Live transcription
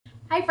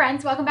Hi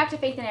friends, welcome back to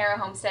Faith and Arrow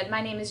Homestead.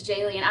 My name is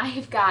Jaylee and I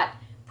have got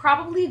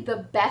probably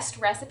the best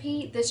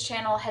recipe this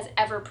channel has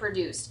ever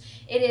produced.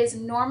 It is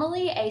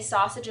normally a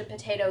sausage and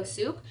potato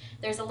soup.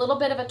 There's a little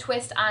bit of a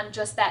twist on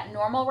just that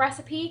normal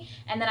recipe,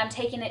 and then I'm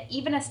taking it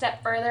even a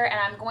step further and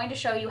I'm going to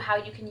show you how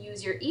you can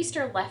use your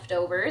Easter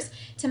leftovers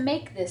to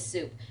make this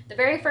soup. The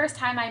very first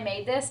time I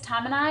made this,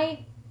 Tom and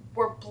I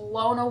were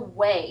blown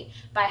away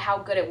by how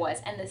good it was.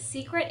 And the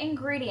secret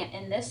ingredient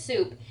in this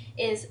soup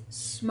is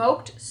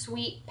smoked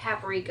sweet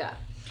paprika.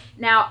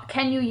 Now,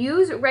 can you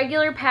use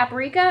regular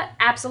paprika?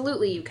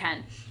 Absolutely you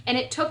can. And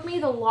it took me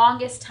the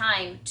longest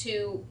time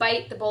to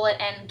bite the bullet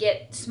and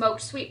get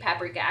smoked sweet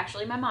paprika.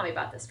 Actually, my mommy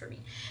bought this for me.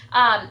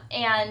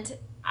 And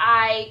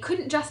I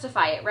couldn't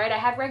justify it, right? I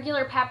had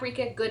regular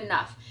paprika, good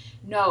enough.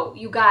 No,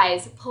 you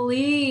guys,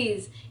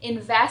 please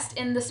invest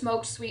in the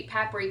smoked sweet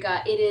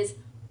paprika. It is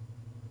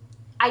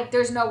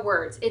there's no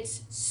words.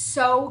 It's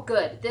so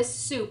good. This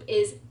soup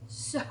is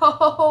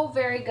so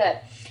very good.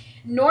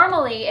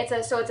 Normally, it's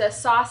a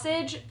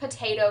sausage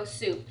potato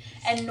soup,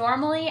 and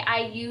normally I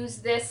use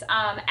this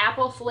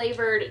apple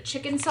flavored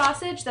chicken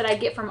sausage that I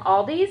get from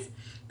Aldi's.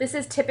 This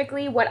is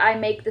typically what I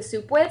make the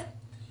soup with.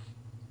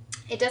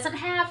 It doesn't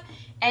have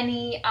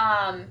any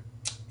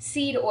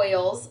seed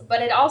oils,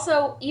 but it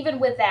also, even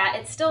with that,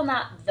 it's still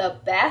not the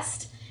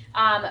best.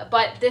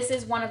 But this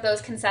is one of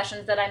those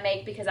concessions that I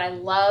make because I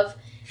love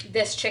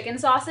this chicken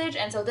sausage,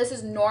 and so this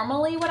is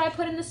normally what I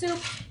put in the soup.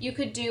 You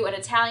could do an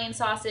Italian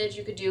sausage,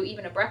 you could do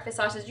even a breakfast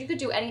sausage, you could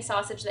do any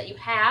sausage that you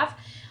have,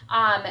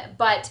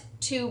 but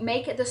to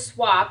make the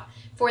swap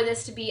for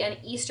this to be an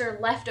Easter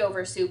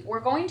leftover soup, we're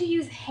going to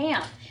use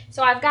ham.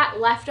 So I've got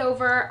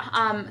leftover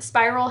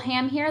spiral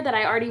ham here that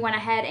I already went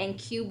ahead and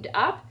cubed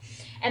up.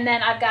 And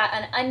then I've got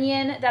an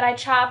onion that I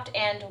chopped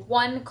and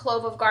 1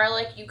 clove of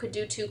garlic. You could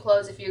do 2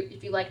 cloves if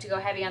you like to go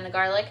heavy on the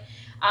garlic,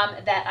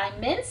 that I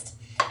minced.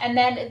 And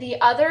then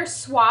the other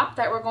swap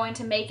that we're going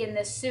to make in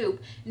this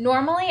soup,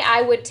 normally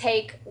I would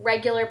take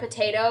regular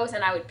potatoes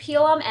and I would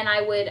peel them and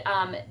I would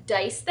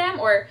dice them,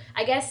 or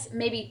I guess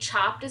maybe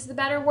chopped is the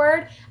better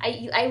word.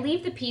 I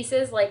leave the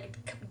pieces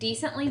like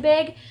decently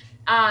big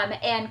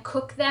and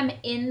cook them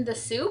in the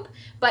soup.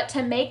 But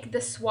to make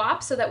the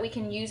swap so that we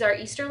can use our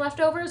Easter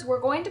leftovers,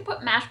 we're going to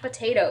put mashed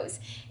potatoes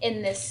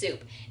in this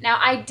soup. Now,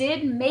 I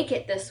did make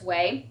it this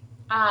way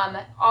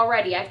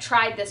already. I've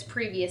tried this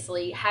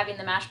previously, having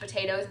the mashed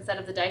potatoes instead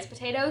of the diced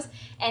potatoes,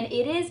 and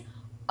it is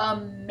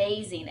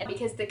amazing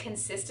because the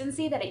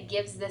consistency that it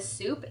gives this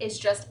soup is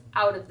just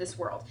out of this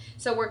world.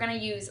 So we're going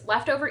to use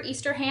leftover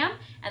Easter ham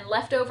and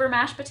leftover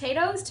mashed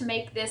potatoes to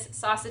make this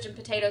sausage and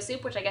potato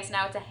soup, which I guess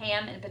now it's a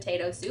ham and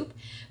potato soup.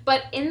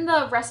 But in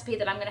the recipe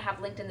that I'm going to have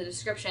linked in the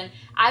description,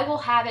 I will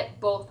have it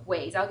both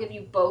ways. I'll give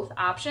you both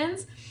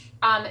options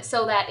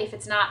so that if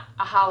it's not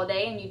a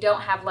holiday and you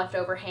don't have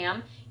leftover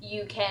ham,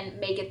 you can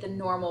make it the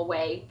normal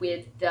way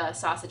with the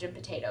sausage and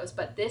potatoes.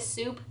 But this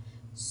soup,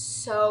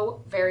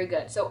 so very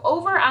good. So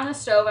over on the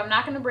stove, I'm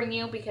not going to bring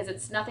you because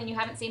it's nothing you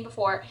haven't seen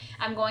before.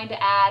 I'm going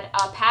to add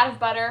a pat of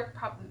butter,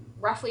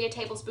 roughly a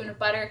tablespoon of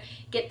butter,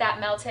 get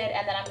that melted,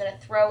 and then I'm going to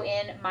throw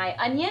in my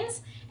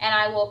onions, and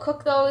I will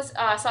cook those,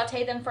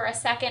 saute them for a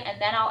second, and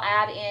then I'll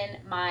add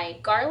in my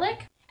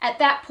garlic. At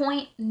that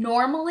point,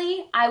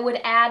 normally I would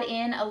add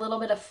in a little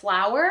bit of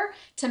flour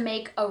to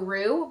make a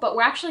roux, but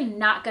we're actually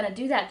not going to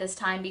do that this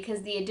time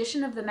because the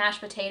addition of the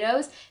mashed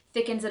potatoes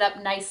thickens it up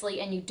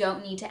nicely and you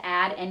don't need to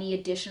add any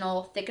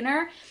additional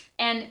thickener.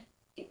 And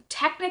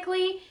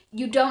technically,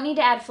 you don't need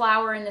to add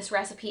flour in this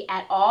recipe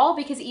at all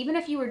because even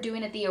if you were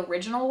doing it the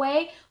original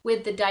way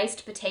with the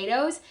diced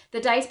potatoes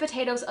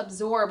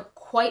absorb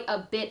quite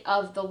a bit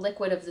of the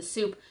liquid of the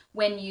soup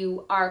when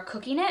you are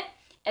cooking it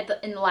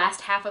in the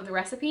last half of the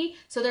recipe.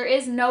 So there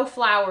is no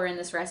flour in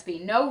this recipe,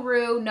 no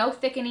roux, no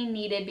thickening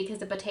needed because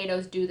the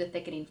potatoes do the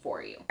thickening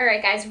for you. All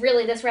right, guys,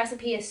 really this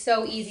recipe is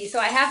so easy. So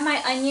I have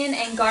my onion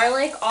and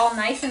garlic all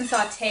nice and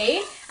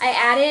sauteed. I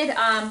added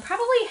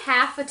probably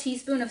half a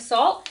teaspoon of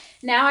salt.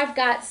 Now I've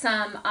got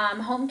some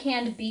home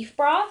canned beef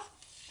broth,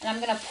 and I'm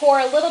gonna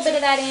pour a little bit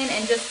of that in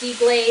and just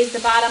deglaze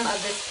the bottom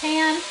of this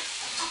pan.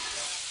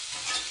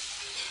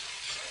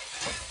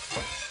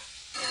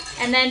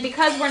 And then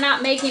because we're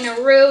not making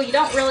a roux, you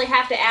don't really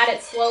have to add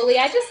it slowly.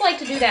 I just like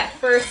to do that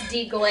first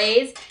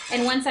deglaze.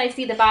 And once I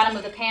see the bottom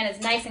of the pan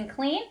is nice and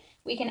clean,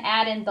 we can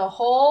add in the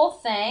whole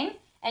thing.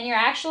 And you're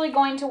actually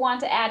going to want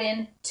to add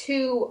in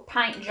 2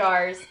 pint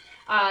jars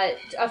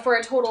for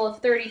a total of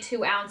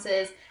 32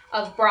 ounces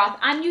of broth.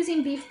 I'm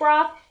using beef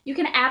broth. You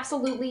can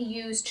absolutely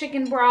use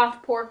chicken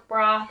broth, pork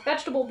broth,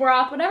 vegetable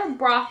broth, whatever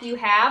broth you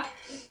have.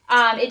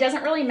 It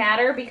doesn't really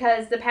matter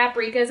because the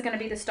paprika is going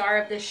to be the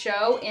star of this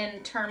show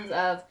in terms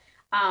of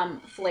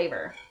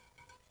flavor.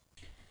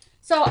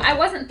 So I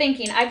wasn't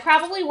thinking, I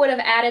probably would have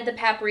added the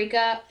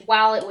paprika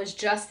while it was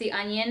just the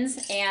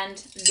onions and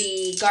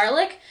the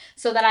garlic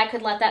so that I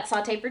could let that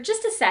saute for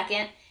just a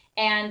second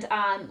and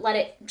let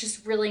it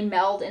just really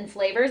meld in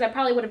flavors. I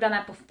probably would have done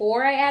that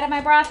before I added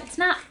my broth. It's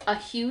not a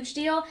huge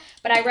deal,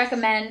 but I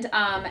recommend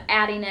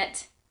adding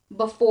it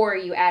before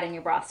you add in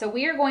your broth. So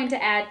we are going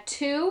to add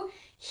 2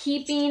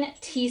 heaping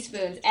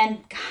teaspoons.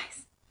 And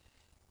guys,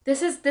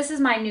 this is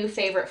my new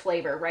favorite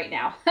flavor right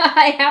now.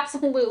 I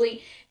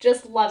absolutely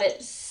just love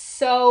it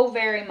so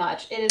very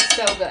much. It is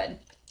so good.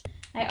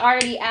 I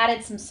already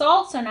added some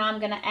salt, so now I'm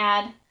going to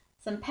add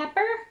some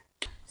pepper.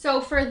 So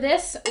for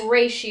this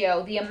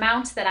ratio, the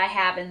amount that I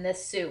have in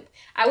this soup,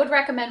 I would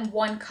recommend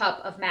 1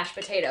 cup of mashed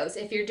potatoes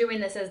if you're doing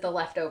this as the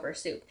leftover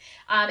soup.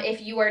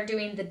 If you are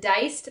doing the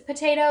diced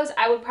potatoes,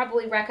 I would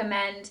probably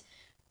recommend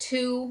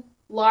 2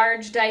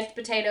 large diced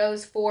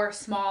potatoes, 4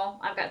 small.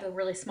 I've got the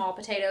really small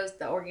potatoes,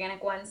 the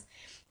organic ones,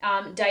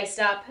 diced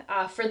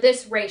up for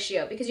this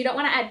ratio, because you don't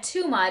want to add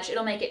too much.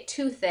 It'll make it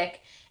too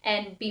thick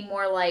and be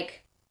more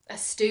like a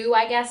stew,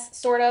 I guess,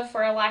 sort of,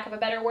 for a lack of a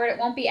better word. It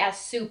won't be as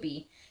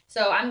soupy.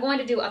 So I'm going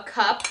to do a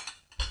cup,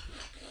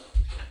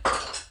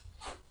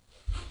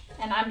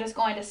 and I'm just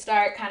going to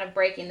start kind of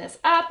breaking this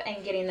up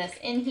and getting this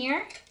in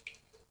here.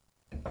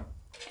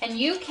 And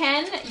you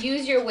can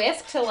use your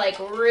whisk to like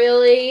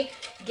really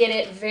get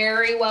it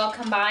very well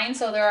combined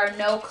so there are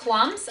no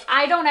clumps.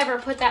 I don't ever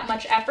put that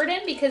much effort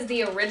in because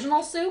the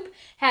original soup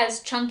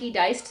has chunky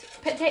diced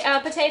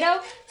potato.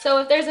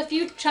 So if there's a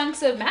few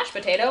chunks of mashed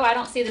potato, I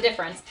don't see the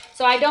difference.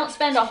 So I don't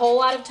spend a whole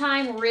lot of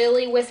time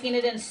really whisking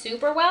it in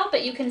super well,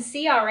 but you can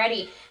see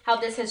already how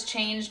this has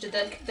changed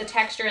the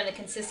texture and the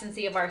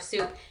consistency of our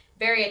soup.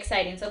 Very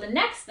exciting. So the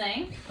next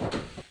thing,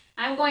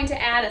 I'm going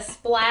to add a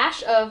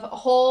splash of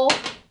whole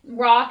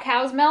raw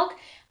cow's milk.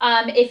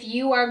 If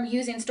you are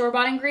using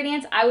store-bought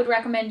ingredients, I would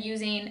recommend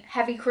using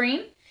heavy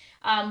cream.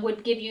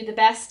 Would give you the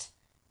best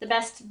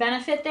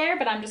benefit there,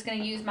 but I'm just going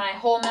to use my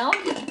whole milk.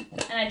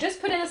 And I just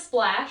put in a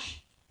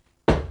splash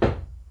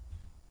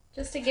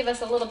just to give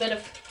us a little bit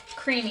of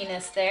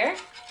creaminess there.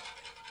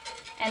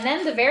 And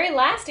then the very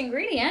last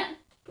ingredient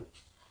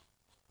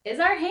is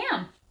our ham.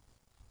 I'm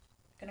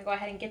going to go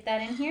ahead and get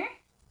that in here.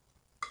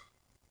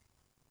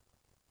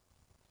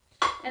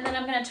 And then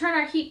I'm going to turn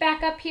our heat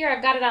back up here.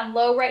 I've got it on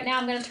low right now.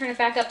 I'm going to turn it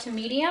back up to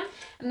medium.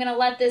 I'm going to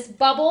let this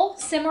bubble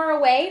simmer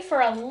away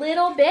for a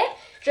little bit,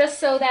 just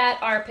so that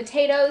our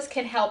potatoes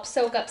can help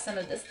soak up some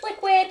of this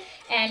liquid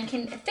and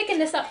can thicken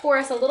this up for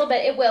us a little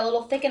bit.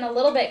 It'll thicken a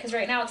little bit because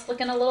right now it's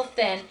looking a little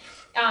thin.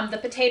 The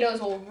potatoes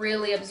will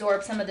really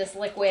absorb some of this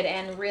liquid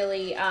and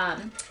really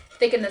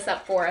thicken this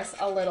up for us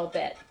a little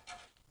bit.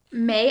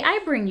 May I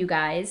bring you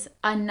guys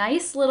a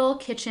nice little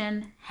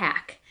kitchen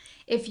hack?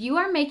 If you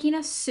are making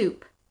a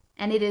soup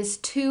and it is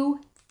too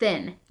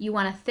thin, you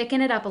want to thicken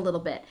it up a little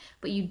bit,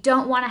 but you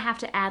don't want to have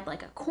to add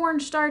like a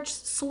cornstarch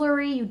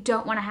slurry. You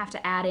don't want to have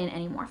to add in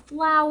any more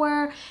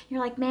flour.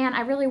 You're like, man,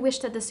 I really wish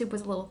that the soup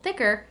was a little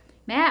thicker.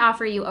 May I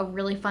offer you a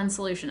really fun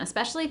solution,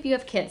 especially if you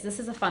have kids? This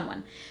is a fun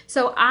one.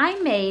 So I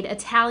made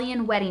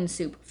Italian wedding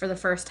soup for the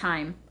first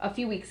time a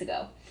few weeks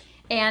ago,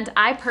 and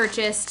I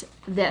purchased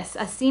this,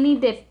 acini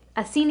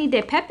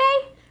di pepe?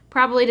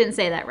 Probably didn't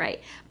say that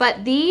right,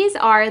 but these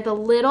are the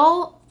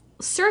little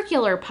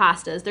circular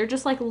pastas. They're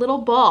just like little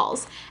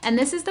balls. And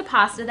this is the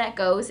pasta that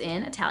goes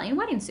in Italian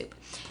wedding soup.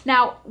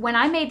 Now, when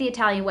I made the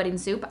Italian wedding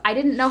soup, I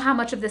didn't know how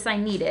much of this I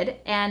needed,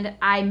 and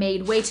I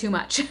made way too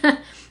much.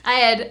 I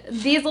had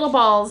these little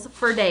balls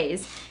for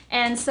days.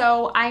 And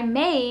so I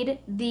made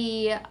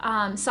the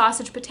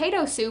sausage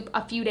potato soup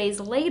a few days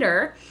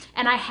later,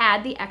 and I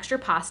had the extra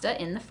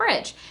pasta in the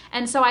fridge.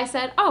 And so I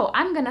said, oh,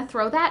 I'm gonna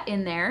throw that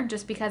in there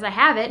just because I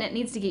have it and it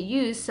needs to get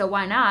used, so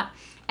why not?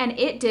 And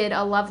it did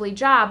a lovely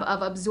job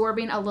of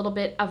absorbing a little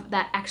bit of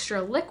that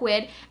extra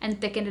liquid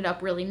and thickened it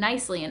up really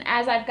nicely. And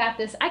as I've got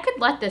this, I could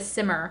let this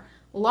simmer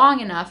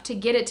long enough to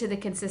get it to the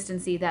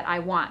consistency that I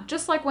want.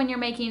 Just like when you're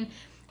making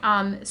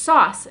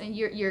sauce, and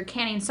you're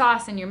canning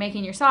sauce and you're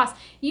making your sauce,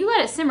 you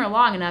let it simmer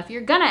long enough,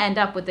 you're gonna end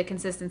up with the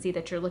consistency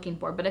that you're looking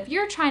for. But if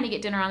you're trying to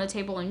get dinner on the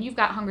table and you've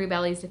got hungry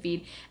bellies to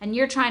feed and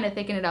you're trying to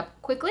thicken it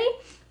up quickly,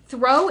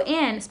 throw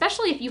in,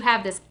 especially if you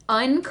have this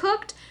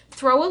uncooked,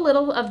 throw a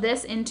little of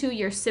this into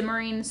your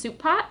simmering soup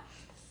pot,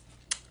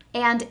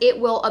 and it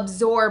will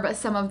absorb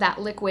some of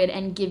that liquid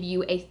and give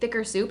you a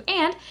thicker soup,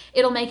 and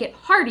it'll make it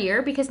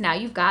heartier because now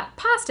you've got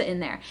pasta in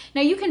there.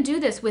 Now you can do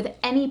this with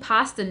any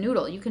pasta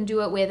noodle. You can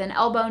do it with an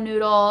elbow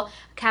noodle,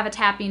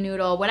 cavatappi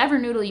noodle, whatever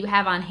noodle you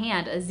have on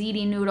hand, a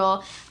ziti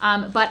noodle,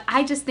 but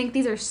I just think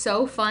these are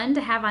so fun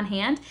to have on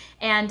hand.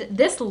 And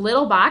this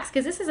little box,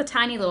 because this is a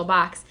tiny little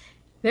box,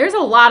 there's a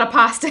lot of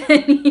pasta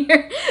in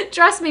here.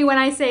 Trust me when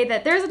I say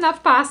that there's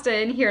enough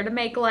pasta in here to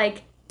make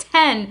like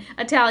 10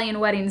 Italian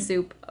wedding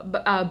soup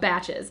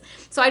batches.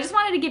 So I just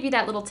wanted to give you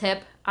that little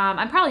tip.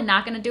 I'm probably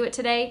not going to do it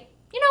today.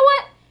 You know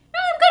what? No,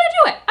 I'm going to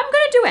do it. I'm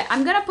going to do it.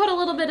 I'm going to put a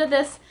little bit of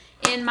this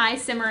in my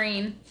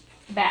simmering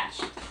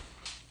batch.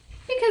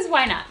 Because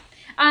why not?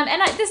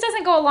 This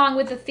doesn't go along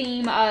with the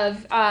theme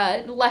of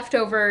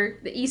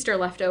the Easter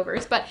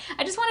leftovers, but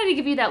I just wanted to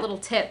give you that little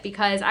tip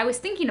because I was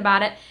thinking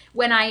about it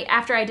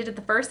after I did it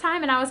the first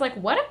time, and I was like,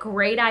 what a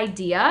great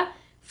idea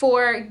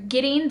for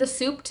getting the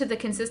soup to the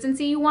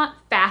consistency you want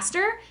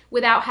faster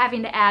without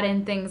having to add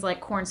in things like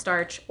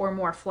cornstarch or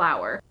more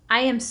flour. I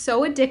am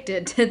so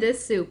addicted to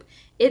this soup.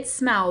 It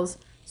smells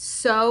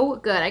so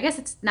good. I guess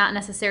it's not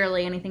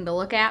necessarily anything to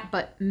look at,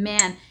 but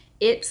man,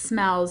 it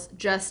smells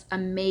just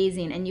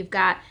amazing. And you've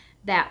got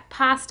that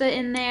pasta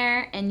in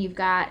there, and you've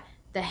got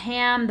the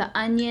ham, the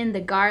onion, the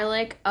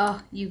garlic.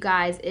 Oh, you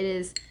guys, it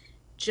is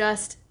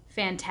just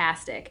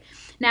fantastic.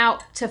 Now,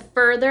 to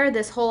further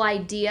this whole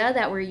idea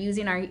that we're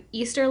using our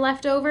Easter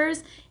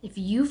leftovers, if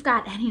you've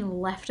got any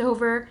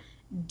leftover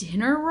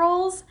dinner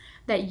rolls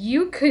that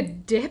you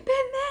could dip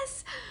in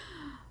this,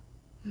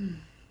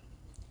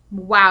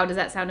 wow, does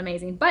that sound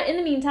amazing. But in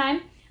the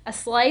meantime, a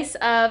slice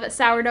of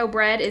sourdough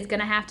bread is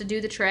gonna have to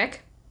do the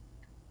trick.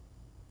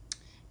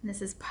 And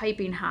this is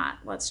piping hot.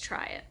 Let's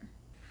try it.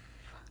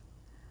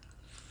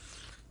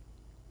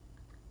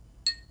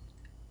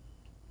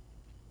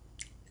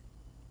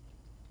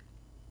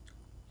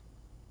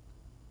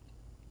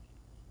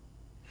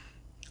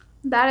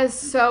 That is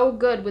so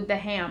good with the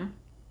ham.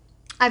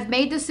 I've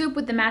made the soup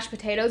with the mashed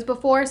potatoes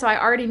before, so I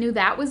already knew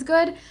that was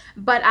good,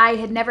 but I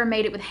had never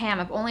made it with ham.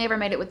 I've only ever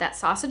made it with that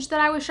sausage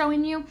that I was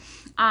showing you.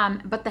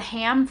 But the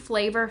ham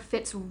flavor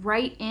fits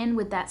right in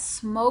with that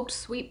smoked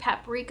sweet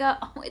paprika.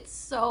 Oh, it's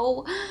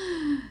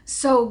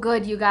so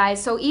good, you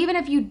guys. So even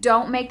if you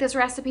don't make this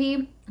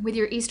recipe with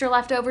your Easter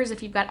leftovers,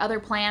 if you've got other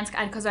plans,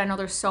 because I know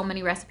there's so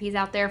many recipes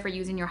out there for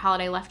using your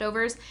holiday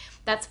leftovers,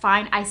 that's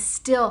fine. I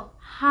still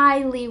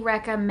highly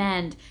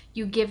recommend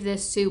you give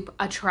this soup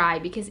a try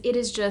because it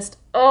is just,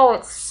 oh,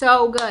 it's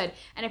so good.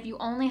 And if you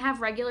only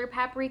have regular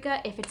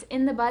paprika, if it's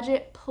in the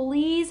budget,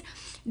 please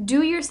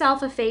do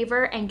yourself a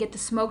favor and get the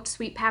smoked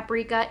sweet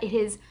paprika. It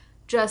is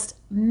just,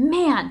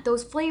 man,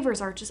 those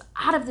flavors are just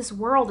out of this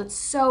world. It's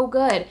so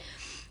good.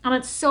 And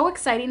it's so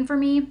exciting for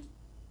me.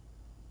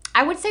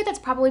 I would say that's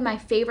probably my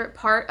favorite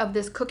part of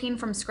this cooking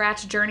from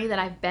scratch journey that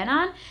I've been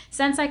on.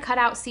 Since I cut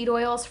out seed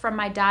oils from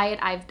my diet,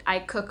 I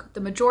cook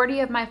the majority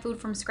of my food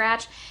from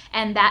scratch,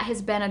 and that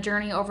has been a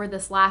journey over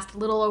this last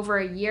little over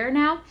a year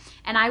now.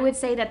 And I would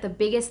say that the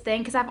biggest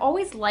thing, because I've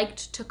always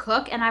liked to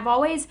cook and I've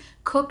always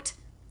cooked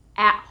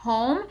at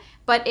home,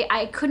 but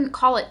I couldn't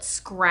call it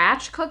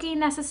scratch cooking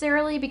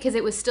necessarily because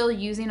it was still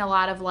using a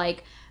lot of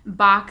like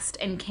boxed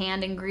and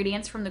canned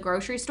ingredients from the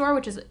grocery store,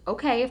 which is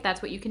okay if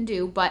that's what you can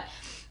do. But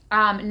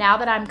now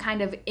that I'm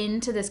kind of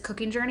into this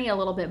cooking journey a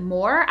little bit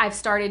more, I've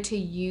started to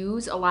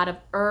use a lot of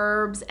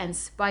herbs and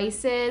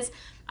spices.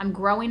 I'm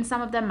growing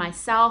some of them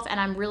myself,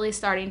 and I'm really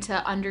starting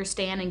to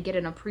understand and get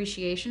an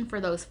appreciation for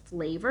those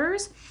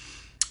flavors.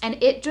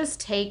 And it just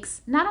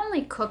takes not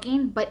only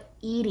cooking, but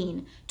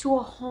eating to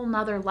a whole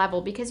nother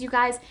level. Because you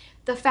guys,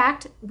 the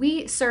fact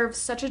we serve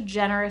such a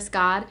generous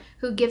God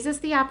who gives us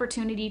the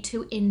opportunity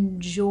to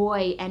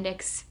enjoy and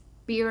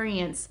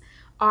experience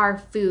our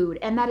food.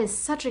 And that is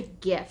such a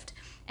gift.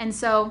 And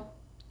so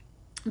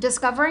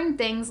discovering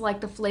things like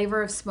the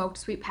flavor of smoked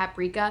sweet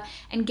paprika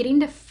and getting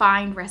to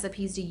find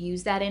recipes to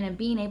use that in and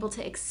being able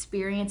to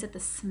experience it, the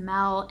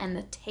smell and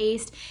the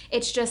taste,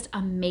 it's just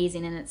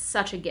amazing and it's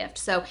such a gift.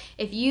 So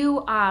if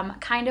you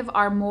kind of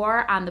are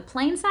more on the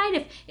plain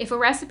side, if a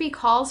recipe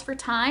calls for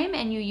time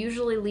and you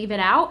usually leave it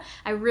out,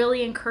 I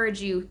really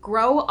encourage you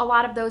grow a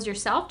lot of those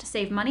yourself to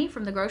save money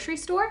from the grocery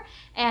store.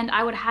 And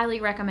I would highly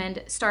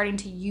recommend starting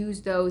to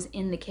use those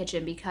in the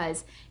kitchen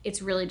because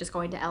it's really just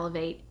going to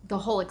elevate the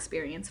whole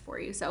experience for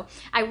you. So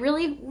I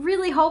really,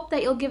 really hope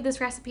that you'll give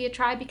this recipe a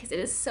try because it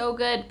is so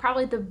good.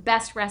 Probably the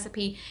best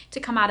recipe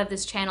to come out of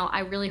this channel. I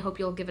really hope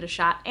you'll give it a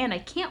shot. And I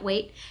can't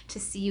wait to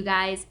see you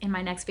guys in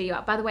my next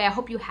video. By the way, I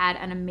hope you had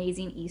an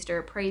amazing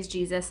Easter. Praise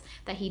Jesus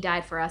that he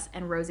died for us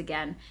and rose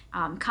again,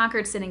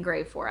 conquered sin and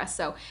grave for us.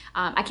 So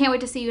I can't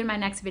wait to see you in my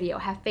next video.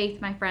 Have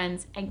faith, my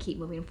friends, and keep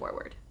moving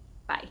forward.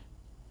 Bye.